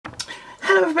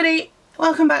Hello everybody,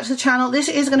 welcome back to the channel. This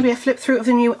is going to be a flip through of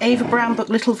the new Ava Browne book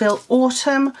Littleville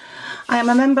Autumn. I am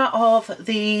a member of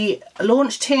the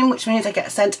launch team, which means I get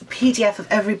sent a PDF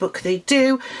of every book they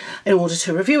do in order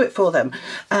to review it for them.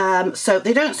 So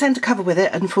they don't send a cover with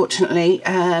it, unfortunately,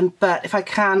 but if I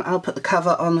can I'll put the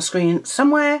cover on the screen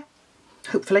somewhere,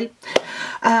 hopefully.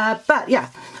 But yeah,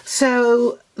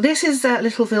 so this is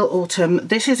Littleville Autumn.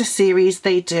 This is a series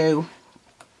they do.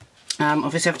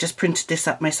 Obviously I've just printed this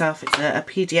up myself. It's a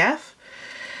PDF,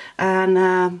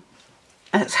 and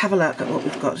let's have a look at what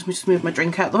we've got. Let me just move my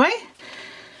drink out of the way.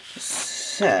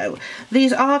 So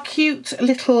these are cute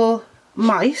little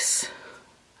mice,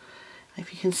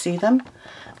 if you can see them,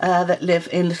 that live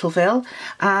in Littleville,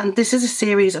 and this is a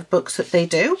series of books that they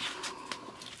do,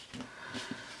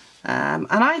 and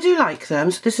I do like them.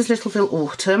 So this is Littleville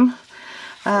Autumn.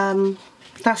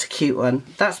 That's a cute one.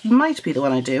 That might be the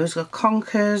one I do. It's got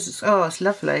conkers. Oh, it's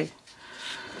lovely.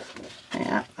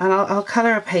 Yeah, and I'll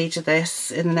colour a page of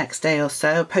this in the next day or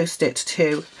so. Post it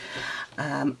to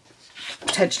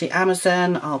potentially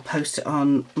Amazon. I'll post it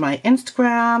on my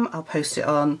Instagram. I'll post it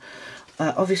on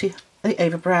obviously the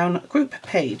Ava Browne group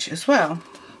page as well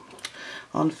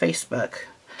on Facebook.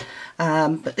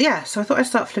 But yeah, so I thought I'd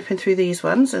start flipping through these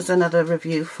ones as another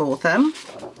review for them.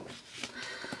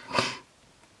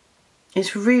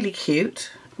 It's really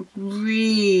cute,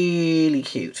 really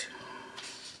cute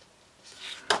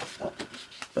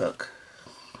book.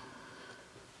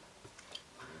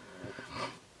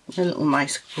 The little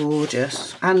mice are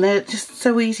gorgeous, and they're just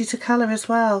so easy to colour as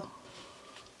well.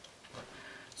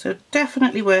 So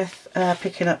definitely worth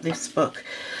picking up this book.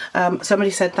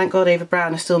 Somebody said, thank God Ava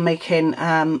Browne is still making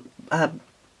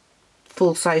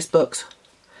full-size books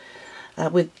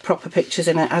with proper pictures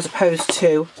in it, as opposed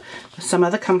to some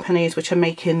other companies which are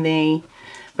making the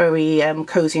very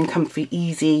cosy and comfy,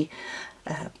 easy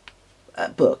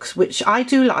books, which I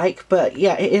do like, but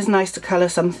yeah, it is nice to colour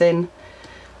something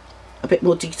a bit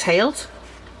more detailed.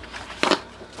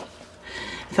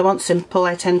 If I want simple,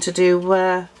 I tend to do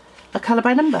a colour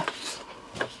by number.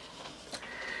 I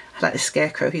like the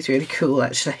scarecrow, he's really cool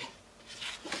actually.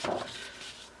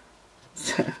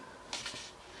 So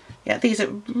yeah, these are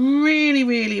really,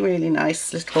 really, really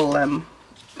nice little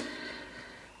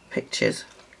pictures.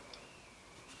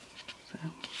 So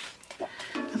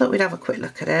I thought we'd have a quick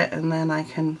look at it, and then I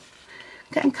can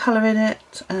get and colour in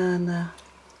it, and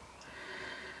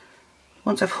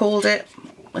once I've hauled it,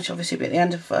 which obviously will be at the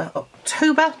end of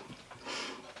October,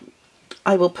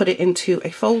 I will put it into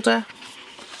a folder.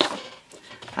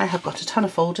 I have got a ton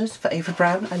of folders for Ava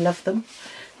Browne. I love them.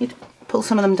 Need to pull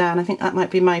some of them down. I think that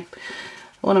might be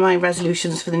one of my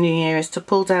resolutions for the new year, is to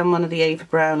pull down one of the Ava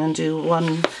Browne and do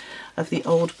one of the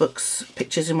old books,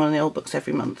 pictures in one of the old books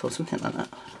every month or something like that.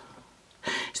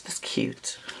 It's just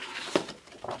cute.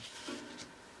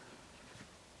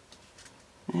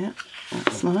 Yeah,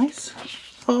 that's nice.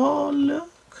 Oh, look.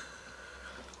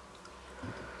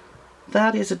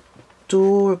 That is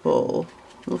adorable.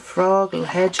 Little frog, little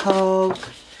hedgehog.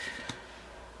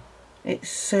 It's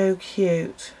so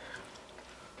cute.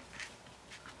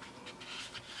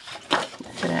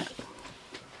 Look at it.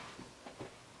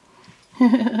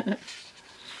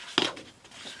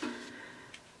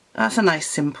 That's a nice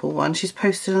simple one. She's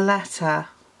posted a letter,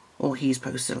 or he's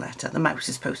posted a letter. The mouse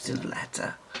is posting a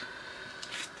letter.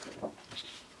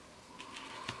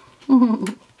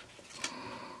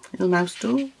 Little mouse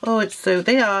doll. Oh, it's so,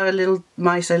 they are little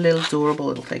mice, are little adorable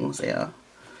little things they are.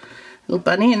 Little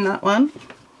bunny in that one.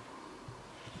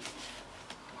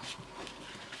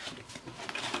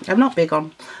 I'm not big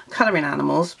on colouring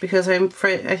animals because I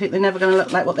think they're never going to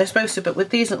look like what they're supposed to, but with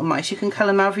these little mice you can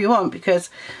colour them however you want, because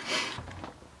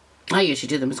I usually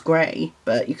do them as grey,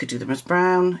 but you could do them as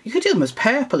brown, you could do them as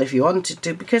purple if you wanted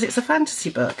to, because it's a fantasy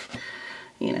book.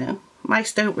 You know,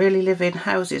 mice don't really live in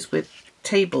houses with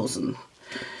tables and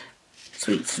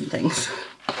sweets and things,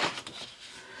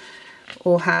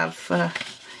 or have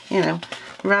you know,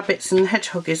 rabbits and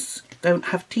hedgehogs don't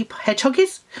have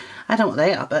hedgehogs? I don't know what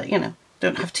they are, but you know,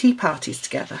 don't have tea parties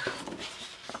together.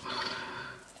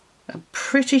 I'm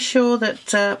pretty sure that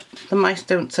the mice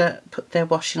don't put their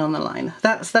washing on the line.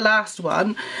 That's the last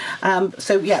one.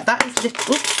 So yeah, that is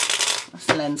oops, that's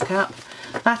the lens cap.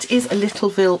 That is a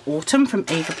Littleville Autumn from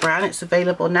Ava Browne. It's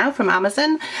available now from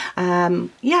Amazon.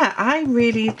 Yeah, I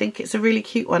really think it's a really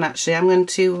cute one actually. I'm going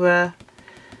to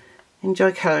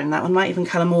enjoy colouring that one. Might even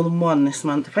colour more than one this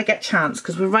month if I get a chance,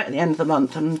 because we're right at the end of the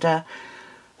month, and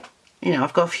you know,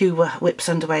 I've got a few whips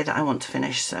underway that I want to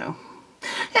finish. So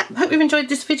yeah, hope you've enjoyed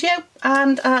this video,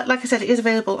 and like I said, it is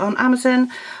available on Amazon,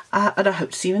 and I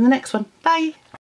hope to see you in the next one. Bye!